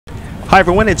Hi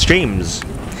everyone, it's James.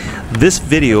 This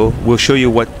video will show you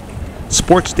what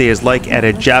sports day is like at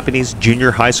a Japanese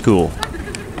junior high school.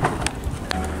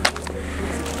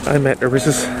 I'm at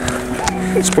Arissa's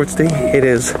sports day. It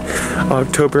is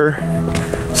October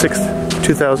 6th,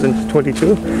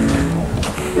 2022.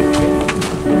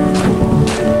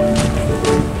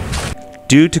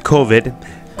 Due to COVID,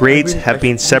 grades have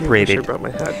been separated.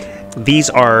 These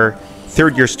are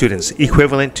third year students,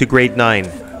 equivalent to grade 9.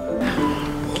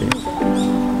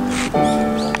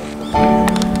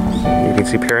 You can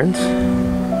see parents.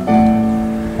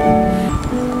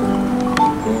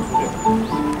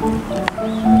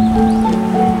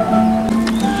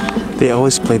 They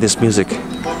always play this music.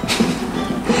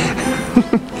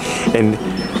 And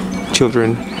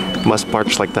children must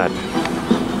march like that.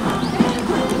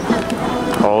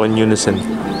 All in unison.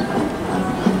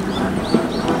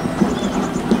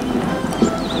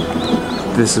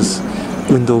 This is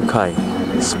Undokai,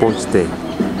 sports day.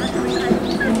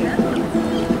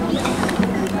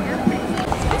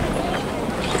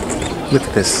 Look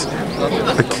at this.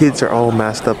 The kids are all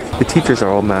masked up. The teachers are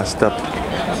all masked up.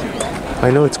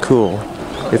 I know it's cool.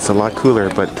 It's a lot cooler,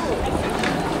 but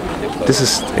this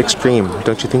is extreme,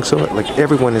 don't you think so? Like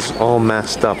everyone is all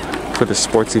masked up for the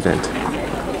sports event.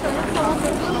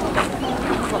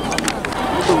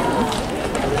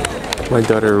 My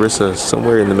daughter Arissa is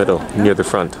somewhere in the middle, near the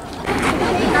front.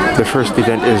 The first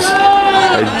event is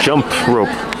a jump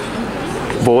rope.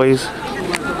 Boys,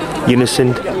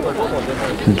 unison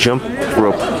jump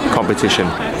rope competition.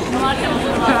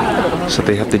 So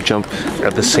they have to jump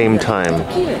at the same time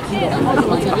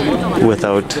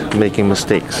without making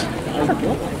mistakes.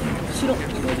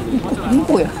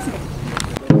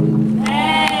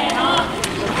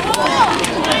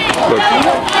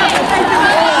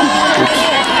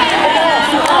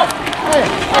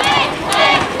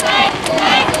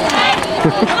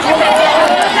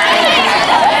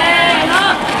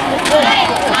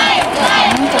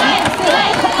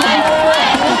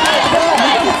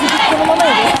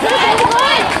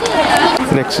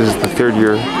 Next is the third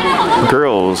year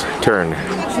girls' turn.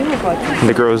 And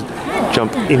the girls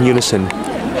jump in unison.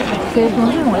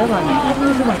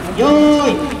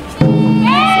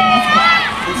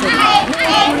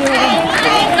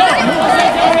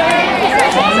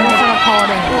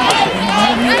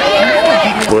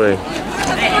 Boy,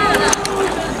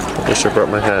 I wish I brought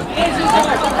my hat.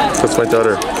 That's my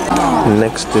daughter.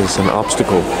 Next is an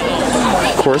obstacle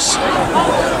course.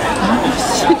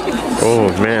 Oh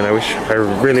man, I wish I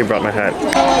really brought my hat.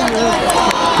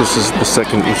 This is the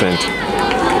second event.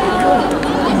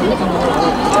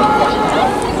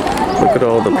 Look at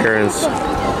all the parents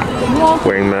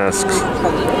wearing masks,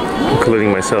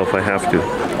 including myself. I have to.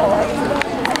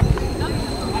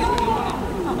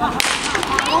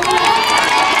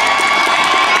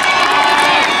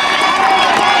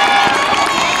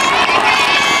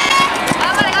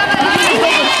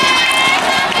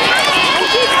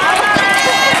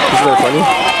 Isn't that funny?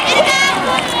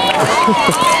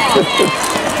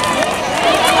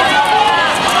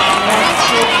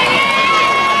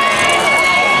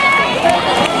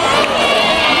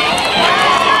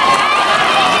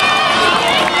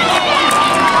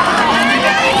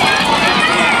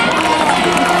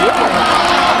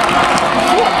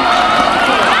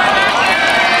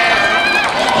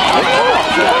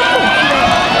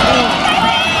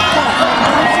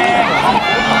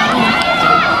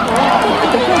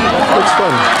 It's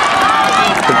fun.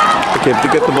 Okay, if they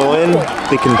get the ball in,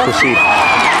 they can proceed.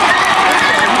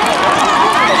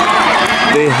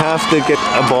 They have to get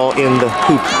a ball in the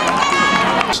hoop.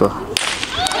 So.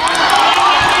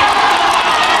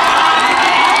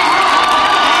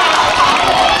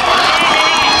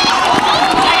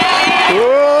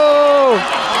 Whoa!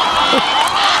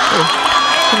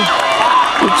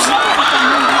 Oops.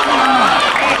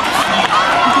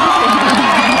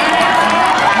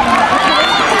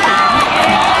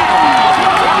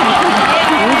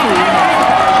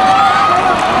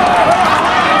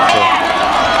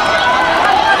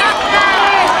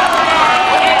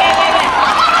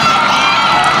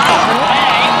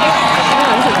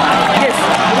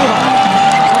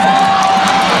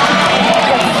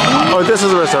 This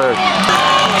is Arissa.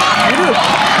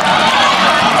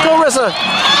 Go, Arissa!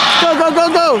 Go, go, go,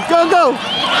 go, go, go!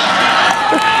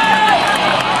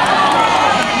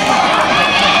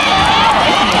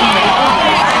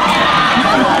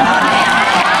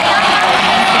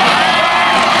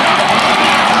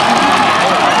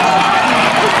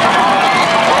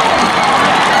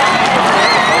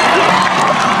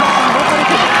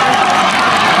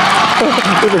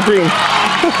 With a green.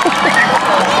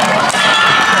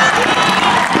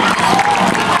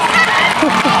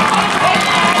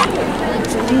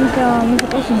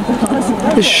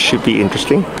 This should be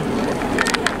interesting.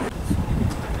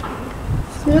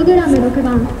 プログラム6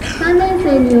番3年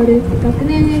生による学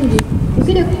年演技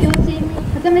実力強振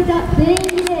はちゃめちゃ全員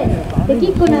リレーで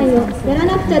きっこないをやら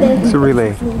なくちゃです。 It's a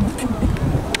relay.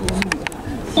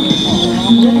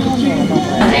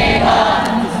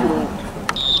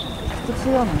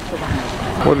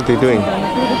 What are they doing?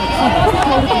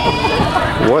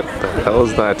 What the hell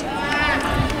is that?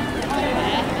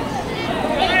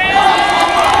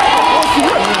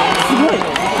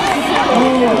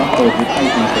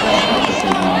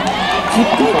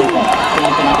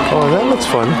 Oh, that looks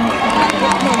fun.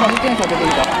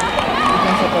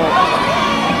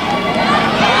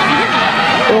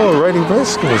 Oh, riding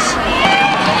bicycles.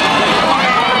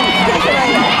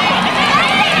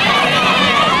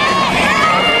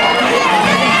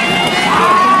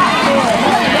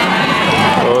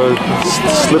 Oh, it's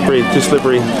slippery, too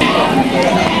slippery.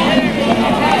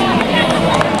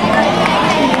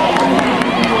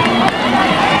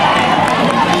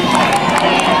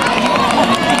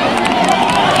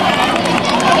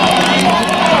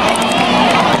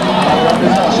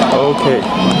 Okay,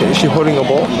 is she holding a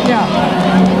ball? Yeah.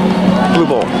 Blue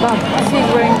ball. But she's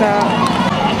wearing the...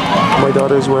 My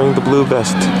daughter is wearing the blue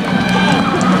vest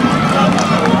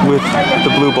with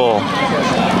the blue ball.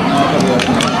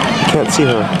 Can't see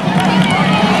her.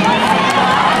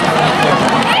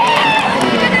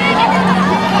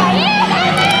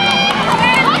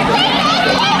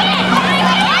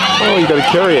 Oh, you gotta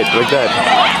carry it like that.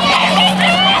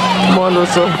 Come on,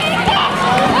 Russell.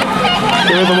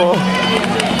 Carry the ball.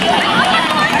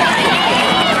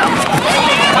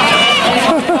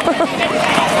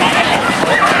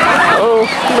 Oh,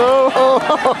 no!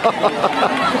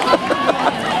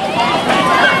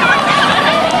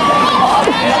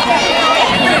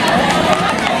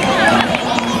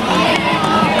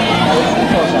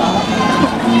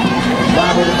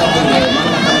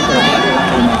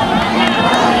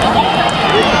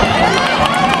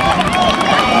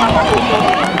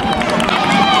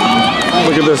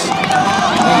 Look at this.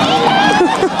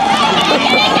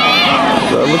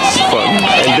 That looks fun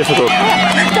and difficult.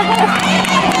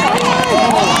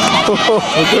 Oh,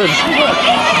 good.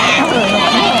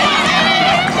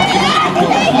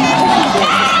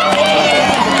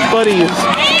 Buddies.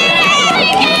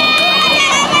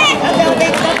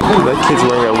 Ooh, that kid's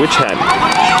wearing a witch hat.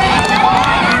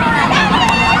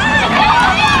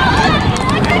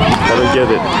 I don't get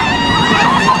it.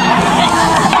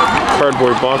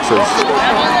 Cardboard boxes.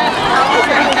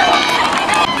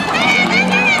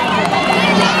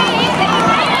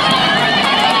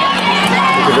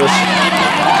 Look at this.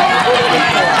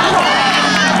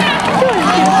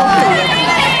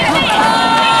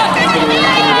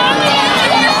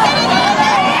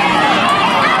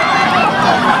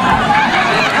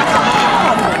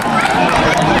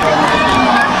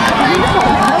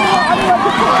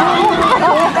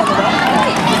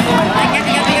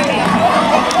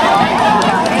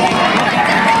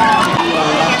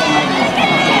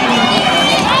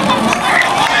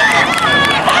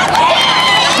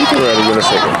 Ready in a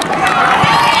second.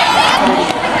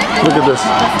 Look at this.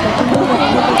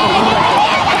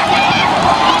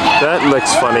 That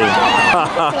looks funny.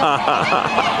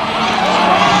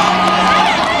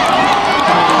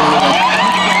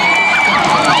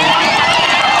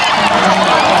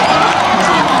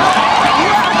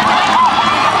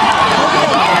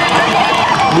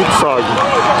 Leapfrog.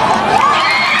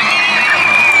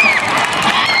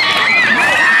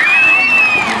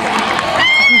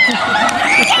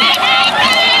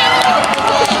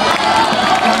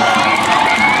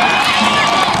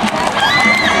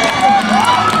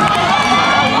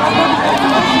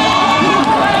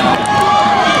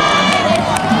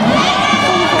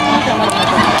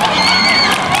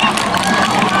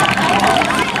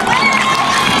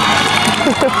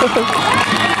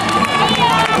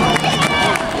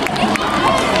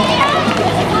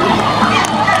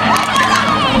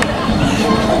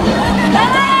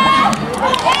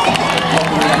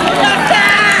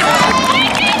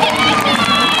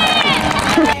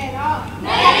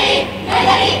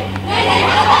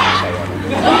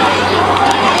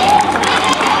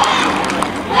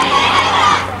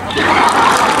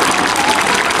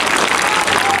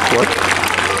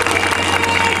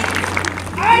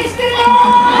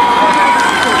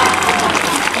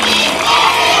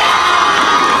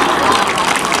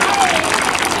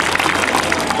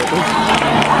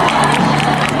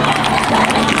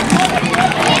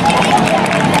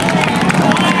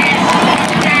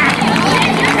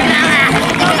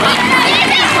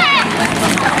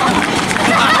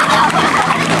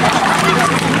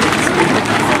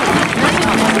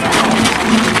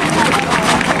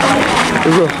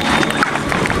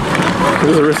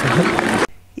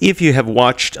 If you have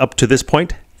watched up to this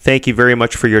point, thank you very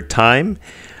much for your time.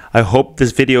 I hope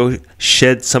this video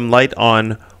sheds some light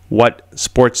on what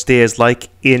Sports Day is like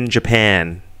in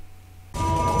Japan.